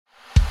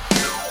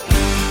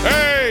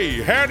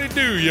howdy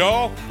do,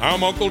 y'all.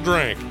 I'm Uncle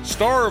Drank,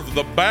 star of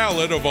The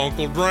Ballad of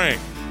Uncle Drank.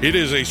 It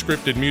is a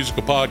scripted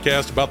musical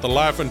podcast about the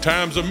life and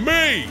times of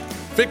me,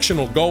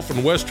 fictional golf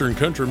and western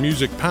country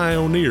music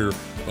pioneer,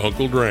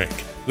 Uncle Drank.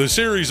 The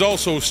series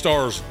also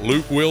stars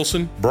Luke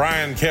Wilson,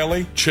 Brian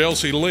Kelly,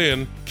 Chelsea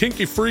Lynn,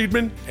 Kinky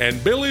Friedman,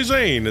 and Billy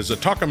Zane as a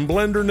talking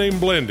blender named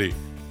Blendy.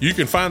 You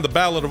can find The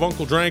Ballad of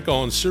Uncle Drank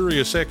on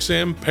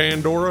SiriusXM,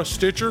 Pandora,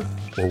 Stitcher,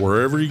 or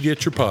wherever you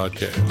get your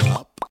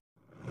podcasts.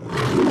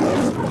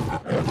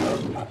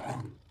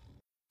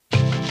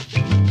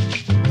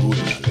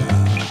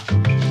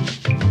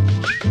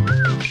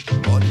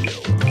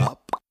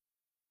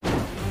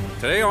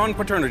 Today on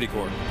Paternity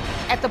Court.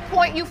 At the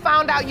point you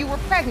found out you were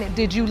pregnant,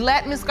 did you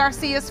let Miss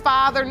Garcia's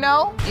father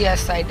know?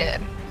 Yes, I did.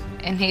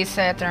 And he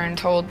sat there and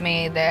told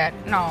me that,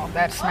 no,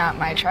 that's not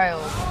my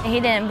child. He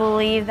didn't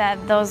believe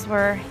that those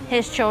were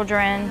his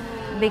children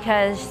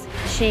because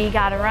she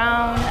got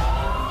around.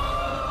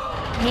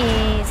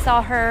 He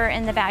saw her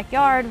in the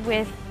backyard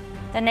with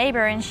the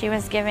neighbor and she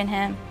was giving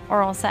him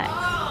oral sex.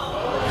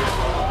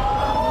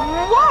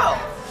 Whoa!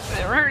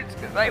 It hurts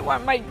because I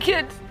want my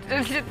kids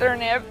to sit there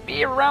and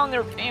be around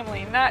their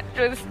family, not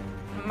just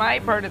my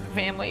part of the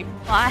family.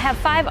 Well, I have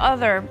 5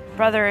 other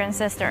brothers and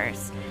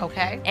sisters.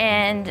 Okay.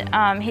 And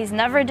he's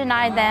never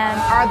denied them.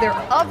 Are there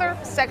other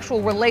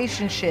sexual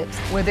relationships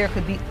where there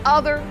could be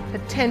other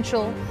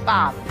potential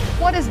fathers?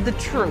 What is the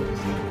truth?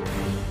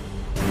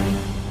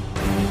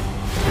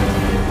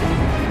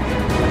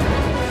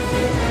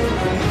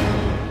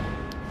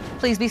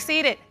 Please be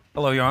seated.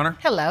 Hello, Your Honor.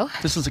 Hello.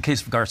 This is a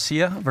case of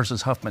Garcia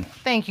versus Huffman.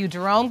 Thank you,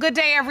 Jerome. Good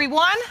day,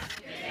 everyone.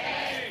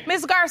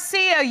 Ms.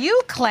 Garcia,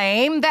 you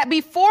claim that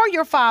before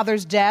your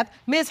father's death,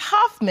 Ms.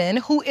 Huffman,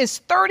 who is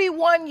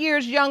 31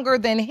 years younger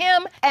than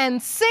him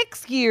and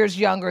 6 years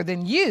younger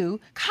than you,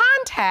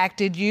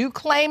 contacted you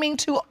claiming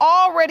to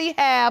already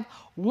have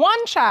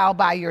one child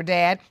by your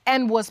dad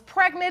and was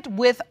pregnant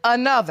with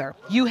another.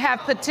 You have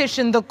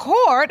petitioned the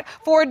court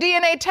for a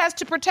DNA test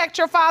to protect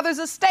your father's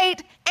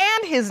estate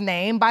and his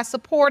name by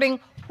supporting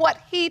what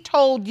he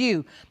told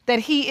you, that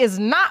he is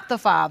not the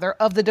father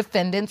of the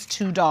defendant's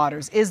 2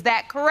 daughters. Is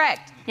that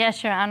correct?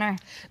 Yes, Your Honor.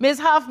 Ms.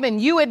 Huffman,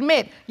 you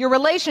admit your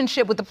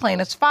relationship with the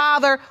plaintiff's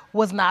father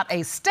was not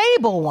a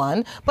stable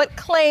one, but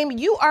claim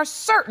you are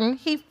certain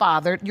he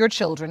fathered your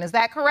children. Is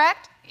that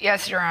correct?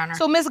 Yes, Your Honor.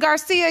 So, Ms.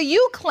 Garcia,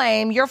 you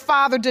claim your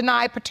father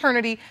denied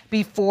paternity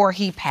before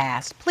he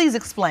passed. Please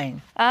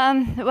explain.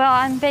 Well,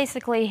 I'm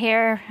basically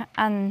here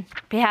on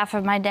behalf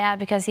of my dad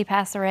because he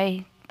passed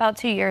away about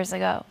 2 years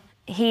ago.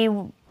 He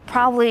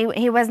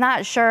was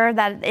not sure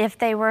that if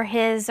they were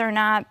his or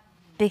not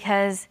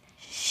because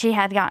she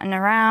had gotten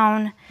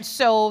around.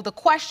 So the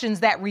questions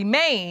that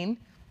remain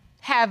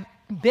have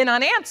been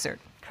unanswered.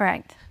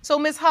 Correct. So,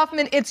 Ms.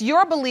 Huffman, it's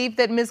your belief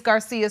that Ms.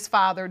 Garcia's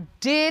father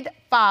did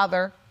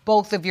father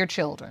both of your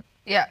children.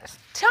 Yes.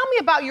 Tell me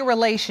about your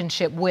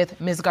relationship with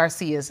Ms.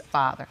 Garcia's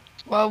father.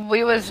 Well,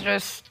 we was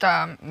just,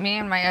 me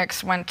and my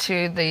ex went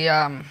to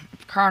the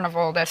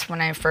carnival. That's when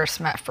I first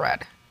met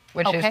Fred,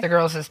 which is the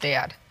girls'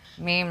 dad.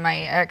 Me and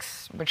my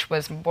ex, which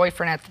was my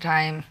boyfriend at the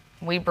time,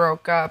 we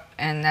broke up,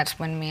 and that's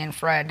when me and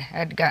Fred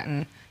had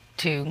gotten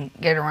to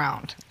get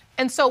around.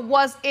 And so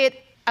was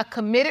it a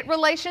committed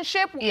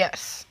relationship?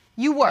 Yes.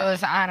 You were? It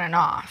was on and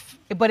off.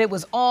 But it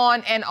was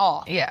on and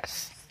off?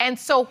 Yes. And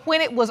so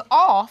when it was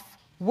off,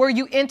 were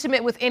you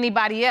intimate with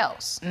anybody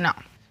else? No.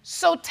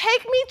 So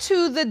take me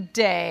to the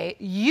day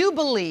you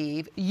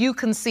believe you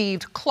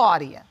conceived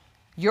Claudia,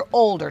 your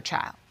older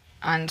child.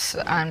 On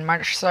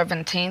March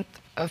 17th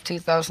of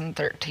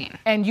 2013.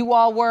 And you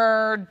all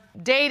were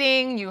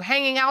dating, you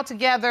hanging out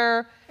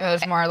together? It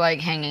was more like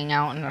hanging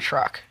out in a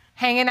truck.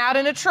 Hanging out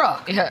in a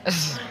truck?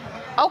 Yes.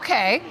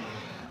 Okay.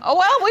 Oh,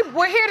 well,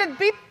 we're here to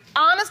be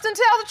honest and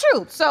tell the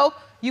truth. So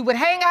you would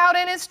hang out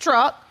in his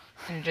truck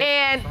and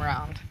goof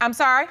around. I'm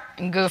sorry?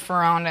 And goof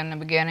around in the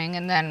beginning,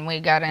 and then we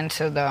got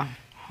into the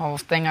whole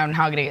thing on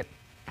how you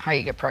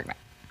get pregnant.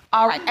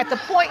 All right. At the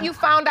point you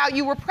found out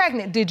you were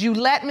pregnant, did you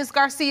let Ms.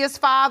 Garcia's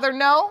father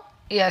know?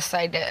 Yes,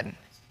 I did.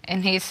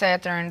 And he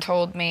sat there and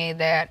told me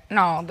that,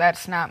 no,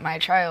 that's not my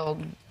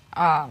child.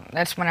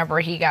 That's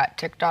whenever he got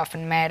ticked off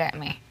and mad at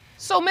me.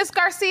 So, Ms.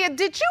 Garcia,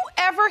 did you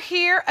ever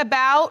hear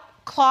about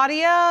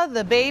Claudia,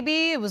 the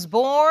baby? It was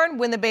born.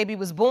 When the baby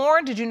was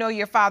born, did you know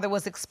your father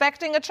was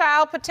expecting a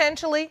child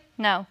potentially?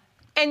 No.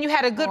 And you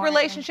had a good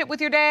relationship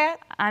with your dad?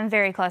 I'm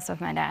very close with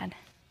my dad.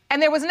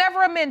 And there was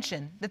never a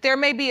mention that there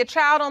may be a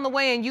child on the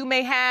way and you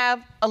may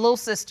have a little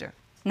sister?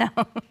 No.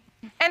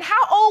 And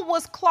how old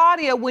was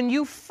Claudia when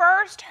you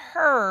first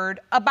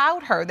heard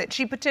about her, that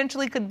she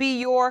potentially could be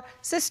your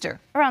sister?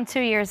 Around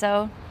 2 years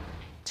old.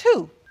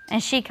 2?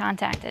 And she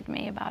contacted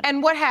me about it.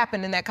 And what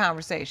happened in that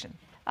conversation?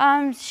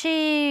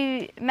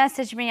 She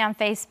messaged me on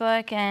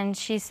Facebook and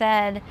she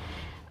said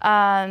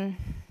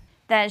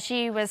that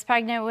she was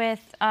pregnant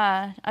with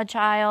a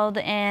child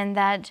and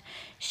that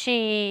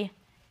she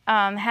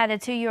had a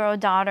 2-year-old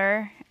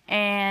daughter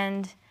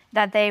and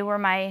that they were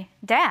my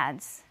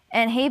dad's.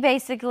 And he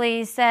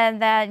basically said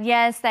that,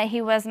 yes, that he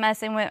was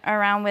messing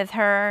around with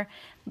her,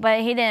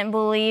 but he didn't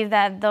believe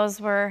that those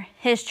were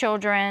his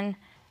children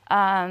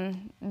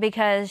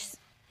because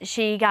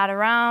she got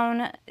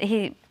around.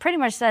 He pretty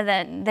much said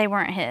that they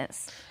weren't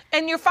his.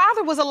 And your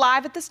father was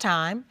alive at this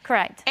time.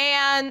 Correct.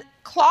 And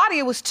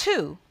Claudia was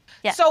 2.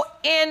 Yes. So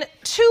in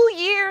 2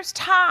 years'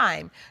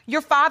 time,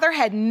 your father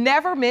had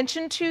never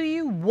mentioned to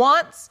you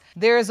once,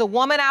 there's a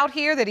woman out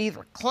here that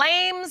either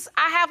claims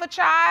I have a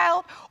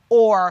child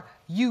or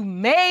you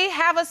may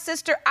have a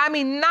sister. I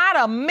mean, not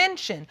a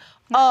mention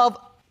of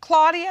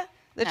Claudia,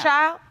 the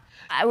child?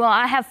 Well,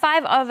 I have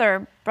 5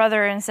 other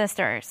brothers and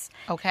sisters.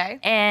 Okay.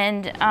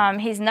 And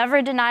he's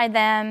never denied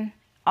them.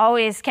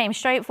 Always came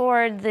straight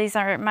forward. These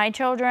are my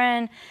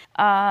children.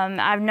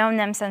 I've known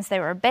them since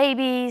they were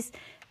babies.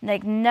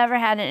 Like, never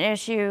had an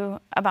issue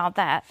about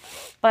that.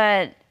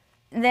 But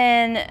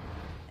then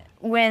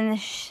when,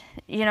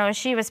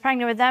 she was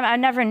pregnant with them, I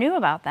never knew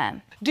about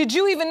them. Did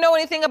you even know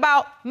anything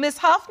about Miss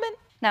Huffman?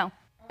 No.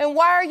 And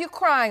why are you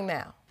crying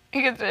now?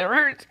 Because it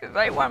hurts, because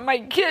I want my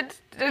kids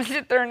to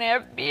sit there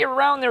and be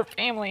around their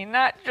family,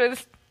 not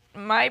just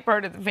my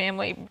part of the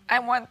family. I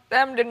want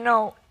them to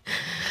know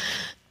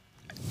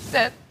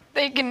that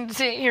they can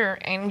sit here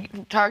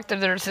and talk to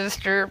their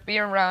sister, be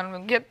around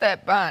and get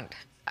that bond.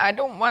 I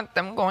don't want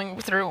them going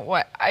through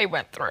what I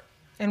went through.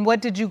 And what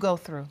did you go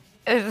through?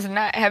 Is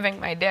not having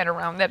my dad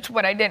around. That's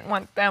what I didn't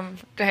want them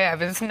to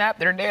have, is not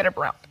their dad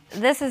around.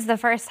 This is the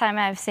first time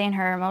I've seen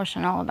her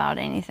emotional about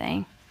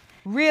anything.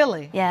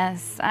 Really?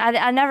 Yes.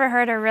 I never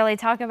heard her really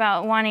talk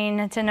about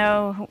wanting to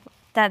know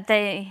that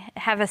they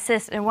have a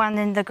sister,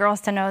 wanting the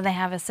girls to know they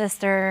have a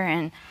sister.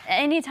 And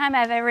anytime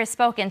I've ever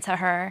spoken to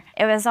her,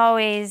 it was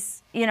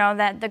always,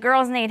 that the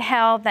girls need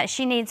help, that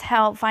she needs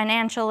help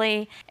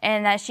financially,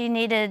 and that she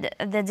needed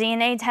the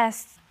DNA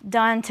test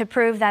done to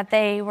prove that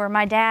they were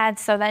my dad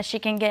so that she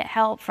can get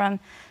help from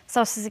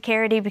Social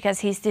Security because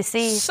he's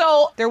deceased.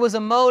 So there was a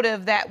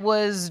motive that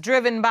was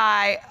driven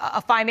by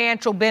a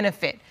financial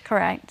benefit.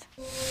 Correct.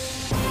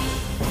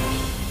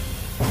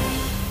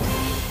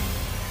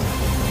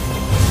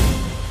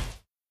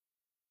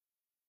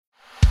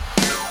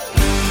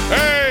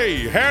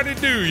 Hey, howdy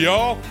do,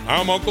 y'all.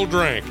 I'm Uncle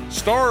Drank,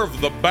 star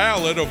of The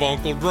Ballad of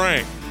Uncle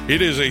Drank.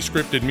 It is a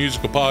scripted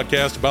musical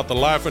podcast about the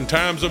life and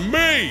times of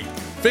me,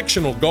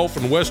 fictional Gulf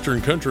and Western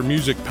country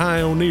music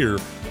pioneer,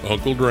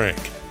 Uncle Drank.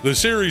 The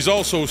series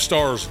also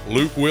stars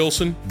Luke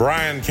Wilson,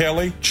 Brian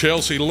Kelly,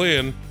 Chelsea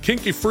Lynn,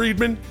 Kinky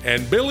Friedman,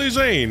 and Billy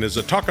Zane as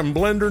a talking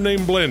blender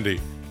named Blendy.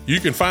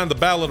 You can find The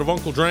Ballad of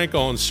Uncle Drank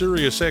on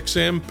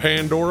SiriusXM,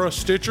 Pandora,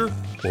 Stitcher,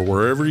 or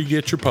wherever you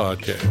get your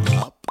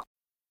podcasts.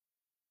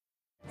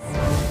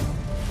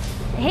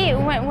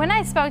 When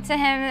I spoke to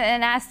him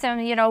and asked him,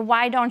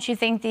 why don't you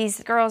think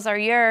these girls are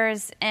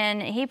yours?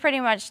 And he pretty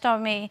much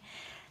told me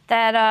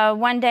that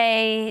one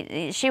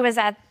day she was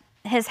at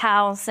his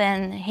house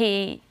and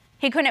he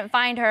couldn't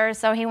find her,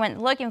 so he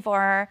went looking for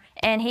her,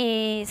 and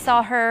he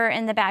saw her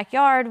in the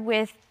backyard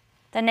with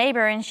the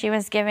neighbor, and she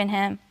was giving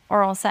him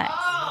oral sex.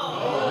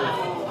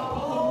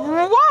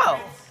 Whoa!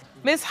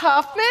 Miss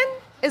Huffman,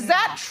 is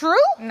that true?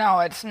 No,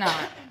 it's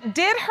not.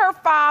 Did her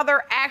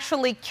father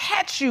actually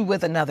catch you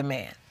with another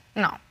man?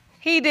 No.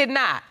 He did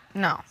not?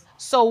 No.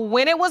 So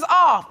when it was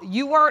off,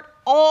 you weren't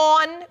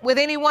on with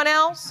anyone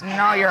else?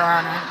 No, Your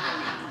Honor.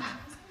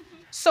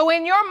 So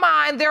in your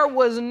mind, there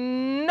was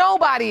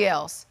nobody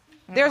else?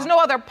 There's no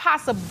other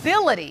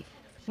possibility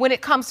when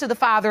it comes to the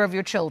father of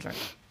your children?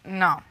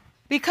 No.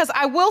 Because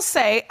I will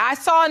say, I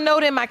saw a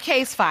note in my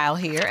case file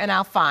here, and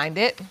I'll find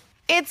it.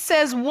 It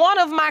says one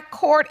of my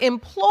court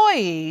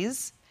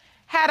employees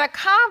had a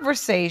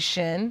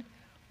conversation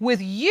with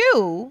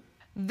you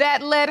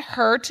that led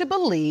her to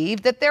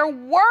believe that there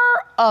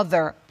were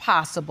other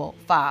possible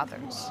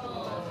fathers.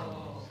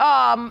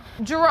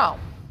 Jerome,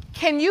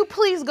 can you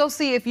please go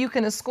see if you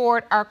can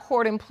escort our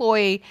court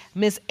employee,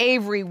 Miss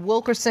Avery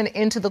Wilkerson,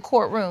 into the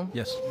courtroom?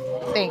 Yes.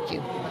 Thank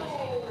you.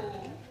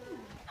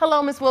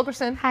 Hello, Miss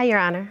Wilkerson. Hi, Your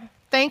Honor.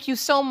 Thank you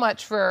so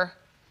much for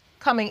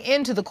coming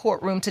into the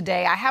courtroom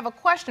today. I have a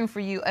question for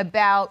you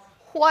about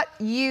what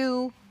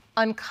you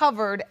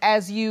uncovered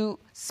as you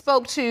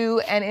spoke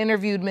to and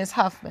interviewed Ms.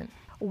 Huffman.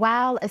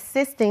 While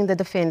assisting the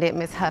defendant,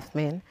 Ms.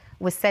 Huffman,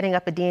 with setting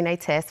up a DNA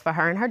test for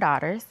her and her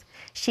daughters,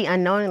 she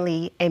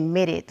unknowingly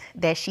admitted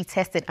that she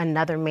tested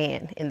another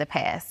man in the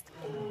past.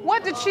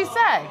 What did she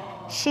say?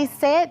 She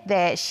said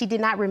that she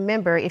did not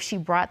remember if she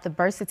brought the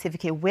birth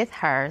certificate with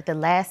her the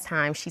last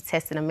time she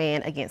tested a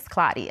man against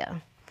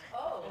Claudia.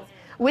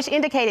 Which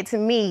indicated to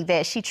me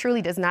that she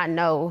truly does not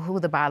know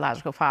who the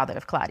biological father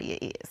of Claudia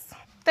is.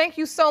 Thank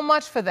you so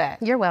much for that.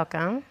 You're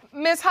welcome.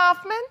 Ms.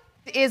 Huffman,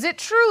 is it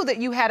true that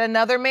you had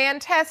another man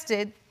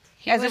tested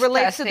as it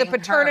relates to the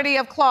paternity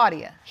of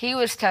Claudia? He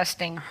was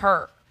testing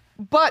her.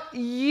 But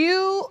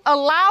you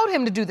allowed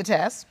him to do the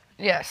test.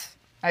 Yes,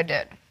 I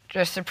did,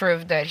 just to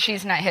prove that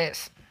she's not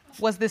his.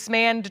 Was this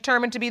man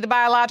determined to be the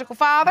biological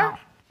father? No.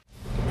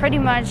 Pretty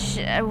much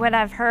what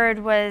I've heard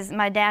was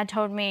my dad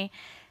told me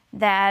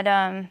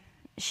that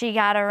she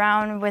got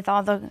around with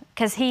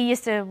because he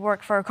used to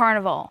work for a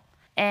carnival,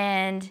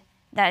 and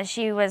that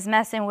she was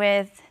messing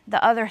with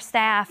the other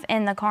staff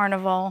in the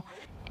carnival,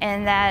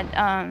 and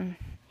that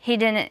he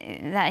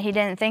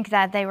didn't think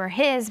that they were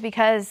his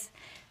because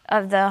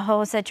of the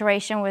whole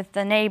situation with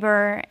the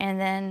neighbor and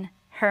then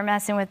her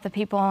messing with the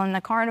people in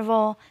the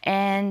carnival.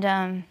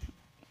 And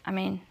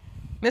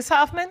Ms.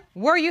 Huffman,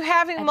 were you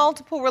having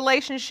multiple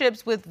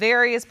relationships with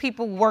various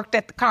people who worked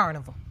at the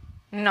carnival?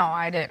 No,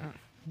 I didn't.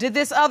 Did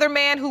this other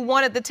man who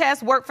wanted the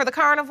test work for the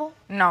carnival?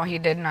 No, he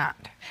did not.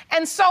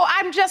 And so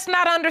I'm just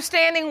not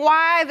understanding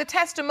why the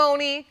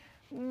testimony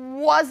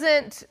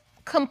wasn't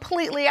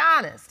completely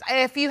honest.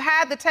 If you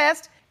had the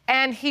test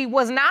and he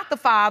was not the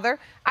father,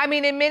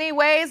 in many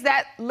ways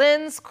that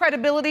lends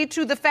credibility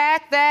to the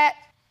fact that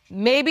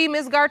maybe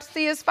Ms.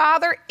 Garcia's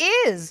father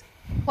is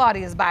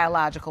Claudia's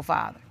biological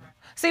father.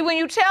 See, when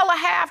you tell a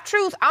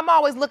half-truth, I'm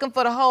always looking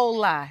for the whole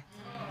lie.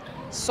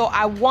 So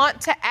I want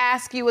to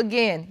ask you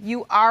again,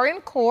 you are in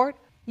court,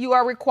 you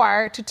are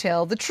required to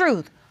tell the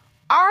truth.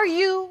 Are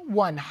you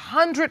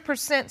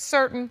 100%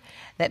 certain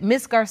that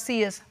Ms.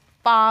 Garcia's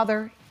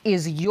father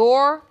is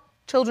your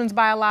children's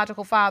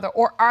biological father,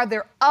 or are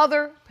there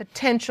other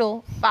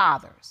potential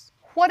fathers?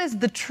 What is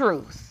the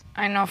truth?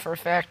 I know for a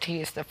fact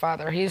he's the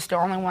father. He's the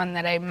only one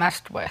that I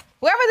messed with.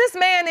 Whoever this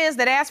man is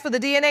that asked for the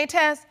DNA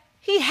test,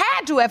 he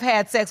had to have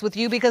had sex with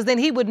you because then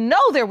he would know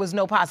there was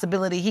no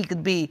possibility he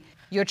could be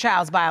your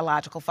child's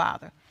biological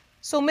father.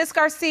 So, Ms.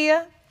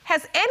 Garcia,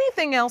 has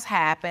anything else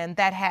happened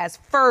that has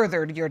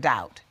furthered your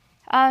doubt?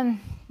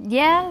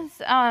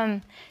 Yes.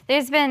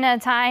 There's been a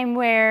time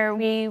where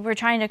we were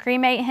trying to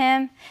cremate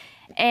him,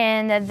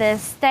 and the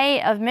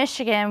state of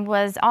Michigan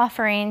was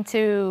offering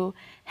to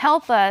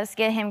help us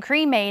get him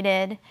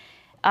cremated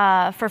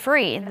for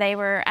free. They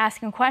were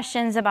asking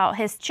questions about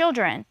his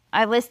children.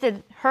 I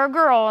listed her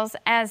girls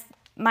as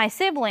my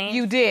siblings.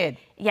 You did?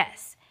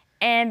 Yes.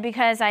 And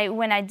because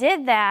when I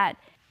did that,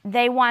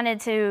 they wanted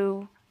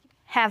to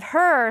have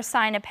her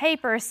sign a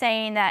paper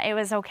saying that it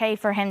was okay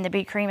for him to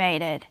be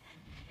cremated.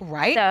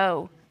 Right.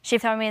 So she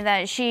told me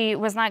that she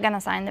was not going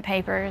to sign the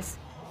papers.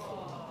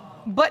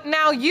 But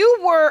now you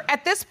were,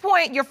 at this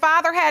point, your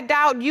father had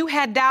doubt, you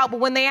had doubt, but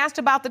when they asked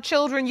about the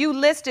children, you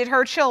listed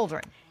her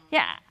children.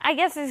 Yeah, I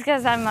guess it's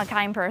because I'm a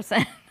kind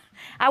person.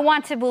 I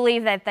want to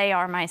believe that they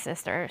are my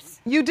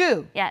sisters. You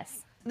do?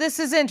 Yes. This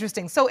is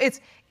interesting. So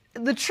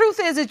the truth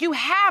is that you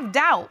have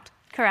doubt.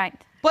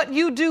 Correct. But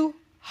you do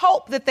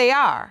hope that they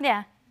are.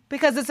 Yeah.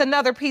 Because it's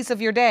another piece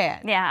of your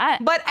dad. Yeah.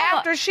 But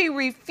after she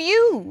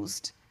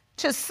refused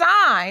to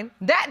sign,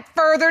 that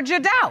furthered your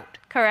doubt.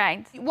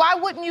 Correct. Why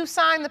wouldn't you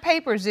sign the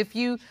papers if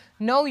you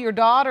know your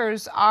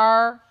daughters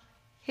are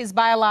his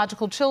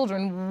biological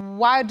children?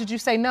 Why did you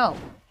say no?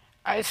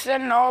 I said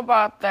no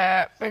about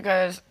that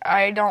because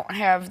I don't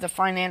have the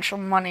financial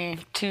money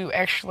to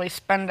actually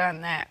spend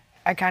on that.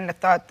 I kind of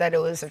thought that it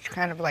was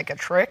kind of like a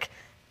trick,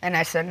 and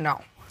I said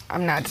no,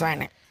 I'm not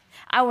signing.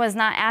 I was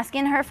not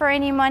asking her for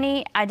any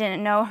money. I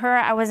didn't know her.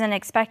 I wasn't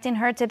expecting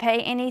her to pay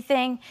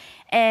anything.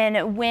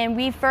 And when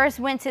we first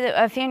went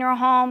to a funeral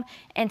home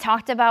and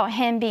talked about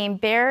him being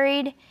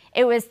buried,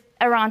 it was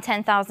around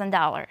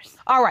 $10,000.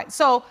 All right,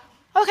 so,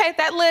 okay,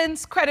 that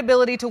lends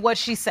credibility to what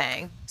she's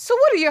saying. So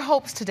what are your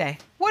hopes today?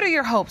 What are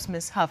your hopes,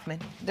 Ms. Huffman?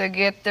 To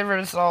get the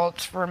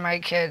results for my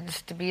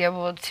kids, to be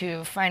able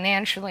to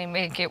financially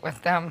make it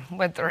with them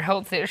with their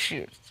health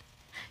issues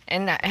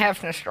and not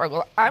having to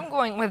struggle. I'm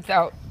going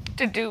without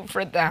to do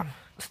for them.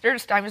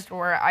 There's times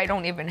where I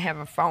don't even have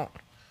a phone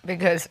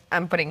because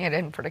I'm putting it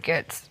in for the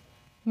kids.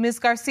 Ms.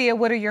 Garcia,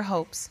 what are your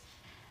hopes?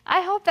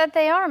 I hope that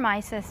they are my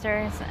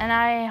sisters, and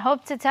I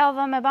hope to tell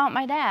them about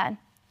my dad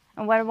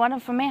and what a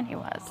wonderful man he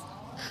was.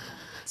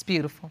 It's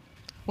beautiful.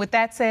 With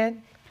that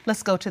said,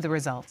 let's go to the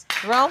results.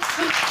 Jerome?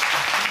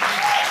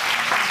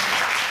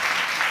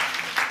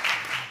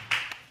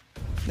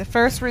 The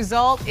first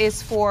result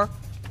is for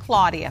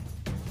Claudia.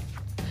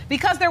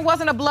 Because there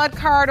wasn't a blood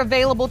card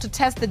available to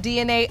test the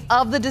DNA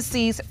of the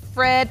deceased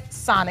Fred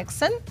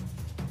Sonicson,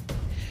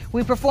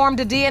 we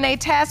performed a DNA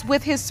test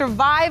with his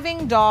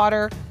surviving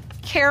daughter,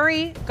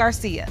 Carrie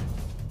Garcia.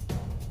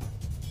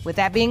 With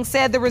that being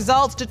said, the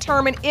results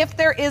determine if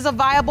there is a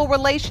viable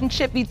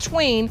relationship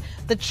between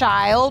the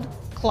child,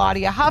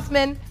 Claudia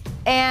Huffman,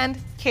 and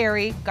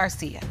Carrie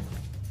Garcia.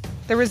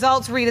 The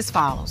results read as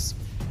follows.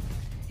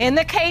 In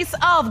the case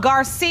of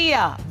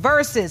Garcia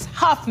versus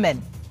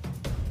Huffman,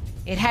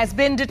 it has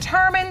been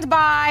determined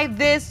by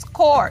this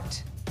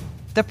court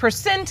the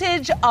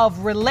percentage of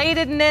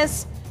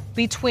relatedness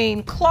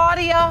between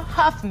Claudia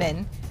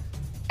Huffman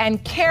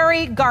and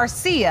Carrie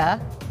Garcia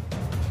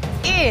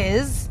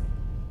is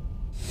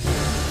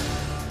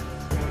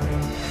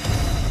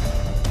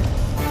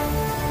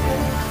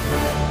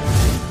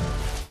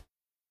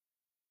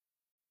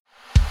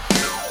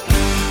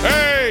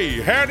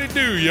 'Hey, howdy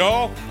do,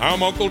 y'all.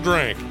 I'm Uncle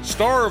Drank,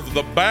 star of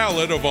The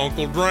Ballad of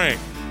Uncle Drank.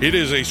 It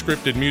is a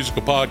scripted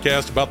musical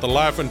podcast about the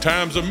life and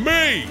times of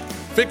me,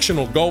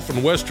 fictional golf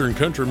and western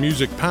country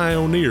music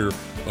pioneer,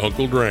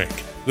 Uncle Drank.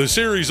 The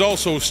series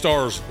also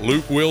stars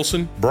Luke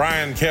Wilson,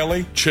 Brian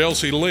Kelly,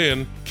 Chelsea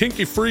Lynn,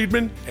 Kinky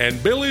Friedman,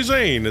 and Billy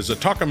Zane as a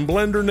talking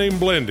blender named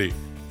Blendy.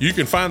 You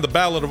can find The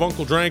Ballad of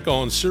Uncle Drank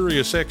on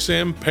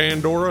SiriusXM,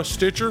 Pandora,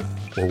 Stitcher,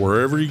 or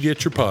wherever you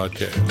get your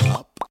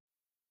podcasts.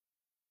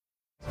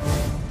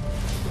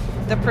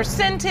 The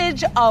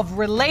percentage of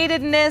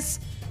relatedness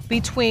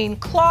between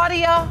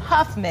Claudia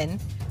Huffman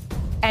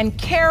and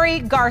Carrie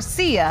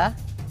Garcia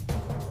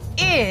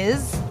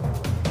is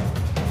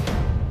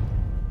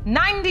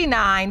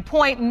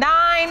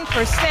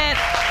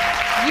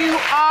 99.9%. You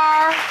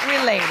are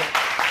related.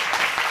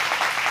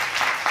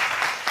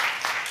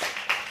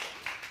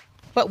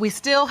 But we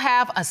still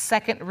have a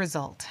second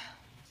result.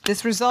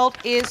 This result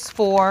is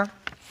for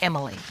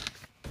Emily.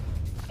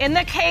 In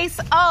the case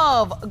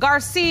of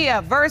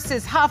Garcia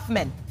versus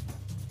Huffman,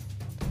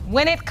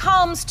 when it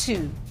comes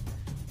to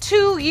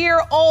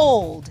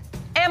 2-year-old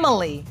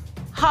Emily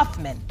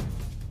Huffman,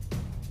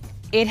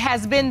 it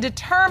has been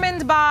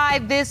determined by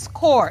this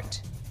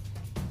court.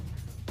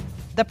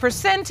 The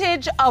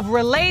percentage of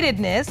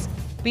relatedness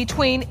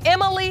between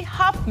Emily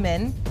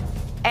Huffman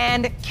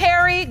and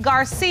Carrie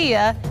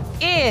Garcia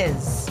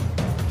is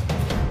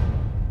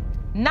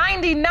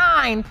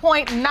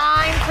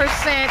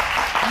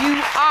 99.9%.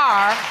 You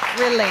are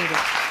related.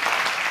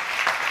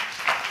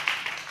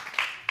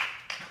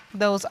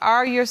 Those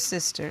are your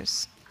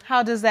sisters.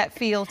 How does that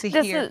feel to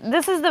hear?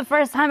 This is the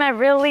first time I've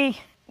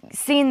really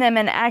seen them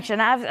in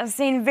action. I've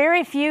seen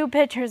very few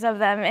pictures of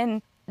them,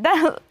 and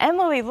that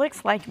Emily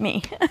looks like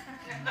me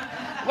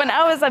when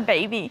I was a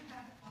baby.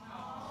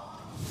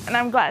 And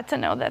I'm glad to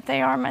know that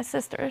they are my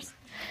sisters,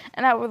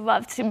 and I would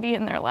love to be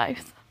in their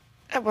lives.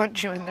 I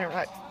want you in their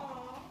life.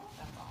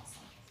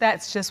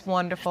 That's just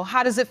wonderful.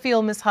 How does it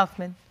feel, Ms.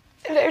 Huffman?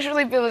 It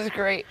actually feels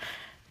great.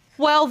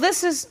 Well,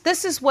 this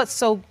is what's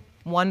so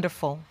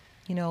wonderful.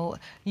 You know,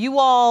 you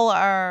all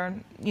are,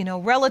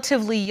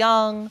 relatively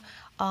young,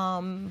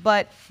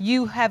 but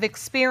you have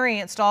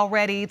experienced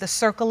already the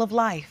circle of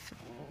life.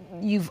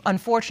 You've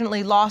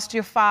unfortunately lost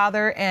your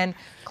father, and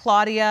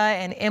Claudia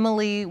and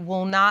Emily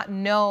will not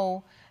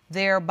know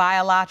their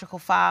biological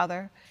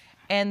father.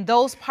 And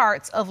those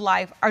parts of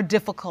life are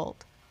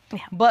difficult. Yeah.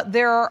 But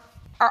there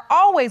are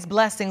always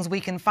blessings we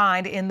can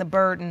find in the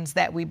burdens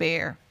that we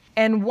bear.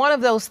 And one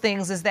of those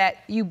things is that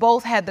you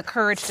both had the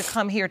courage to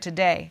come here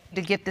today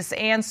to get this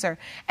answer.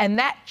 And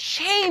that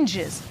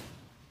changes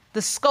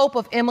the scope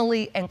of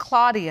Emily and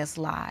Claudia's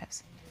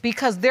lives,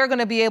 because they're going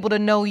to be able to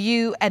know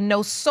you and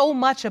know so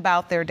much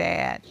about their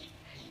dad.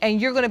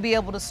 And you're going to be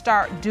able to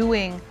start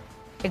doing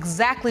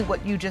exactly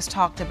what you just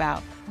talked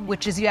about,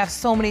 which is you have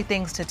so many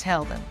things to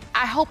tell them.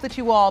 I hope that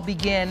you all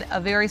begin a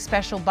very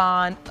special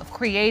bond of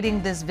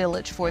creating this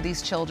village for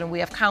these children. We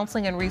have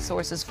counseling and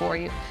resources for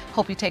you.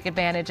 Hope you take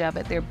advantage of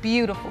it. They're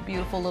beautiful,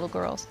 beautiful little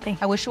girls.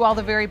 I wish you all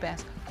the very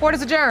best. Court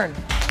is adjourned.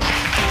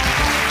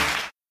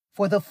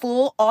 For the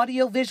full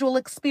audio-visual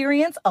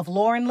experience of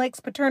Lauren Lake's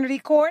Paternity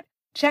Court,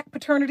 check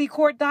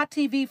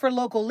paternitycourt.tv for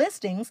local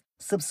listings,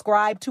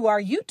 subscribe to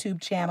our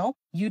YouTube channel,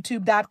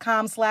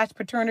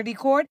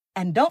 youtube.com/paternitycourt,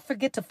 and don't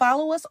forget to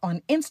follow us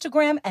on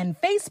Instagram and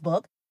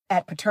Facebook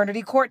at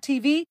Paternity Court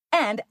TV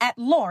and at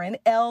Lauren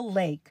L.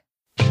 Lake.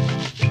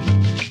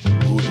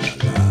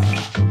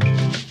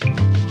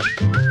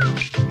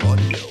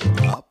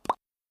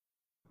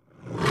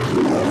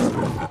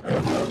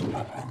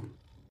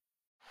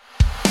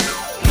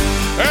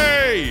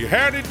 Hey,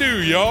 howdy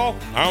do, y'all.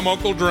 I'm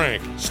Uncle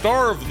Drank,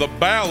 star of The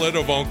Ballad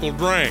of Uncle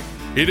Drank.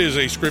 It is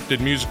a scripted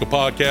musical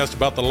podcast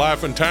about the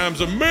life and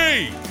times of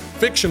me,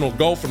 fictional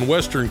Gulf and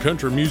Western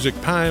country music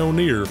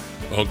pioneer,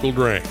 Uncle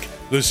Drank.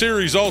 The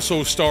series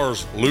also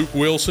stars Luke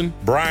Wilson,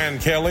 Brian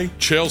Kelly,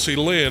 Chelsea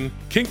Lynn,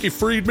 Kinky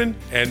Friedman,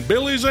 and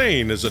Billy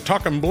Zane as a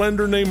talking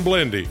blender named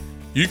Blendy.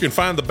 You can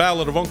find The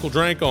Ballad of Uncle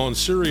Drank on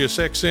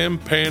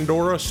SiriusXM,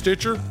 Pandora,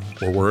 Stitcher,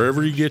 or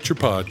wherever you get your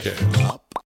podcasts.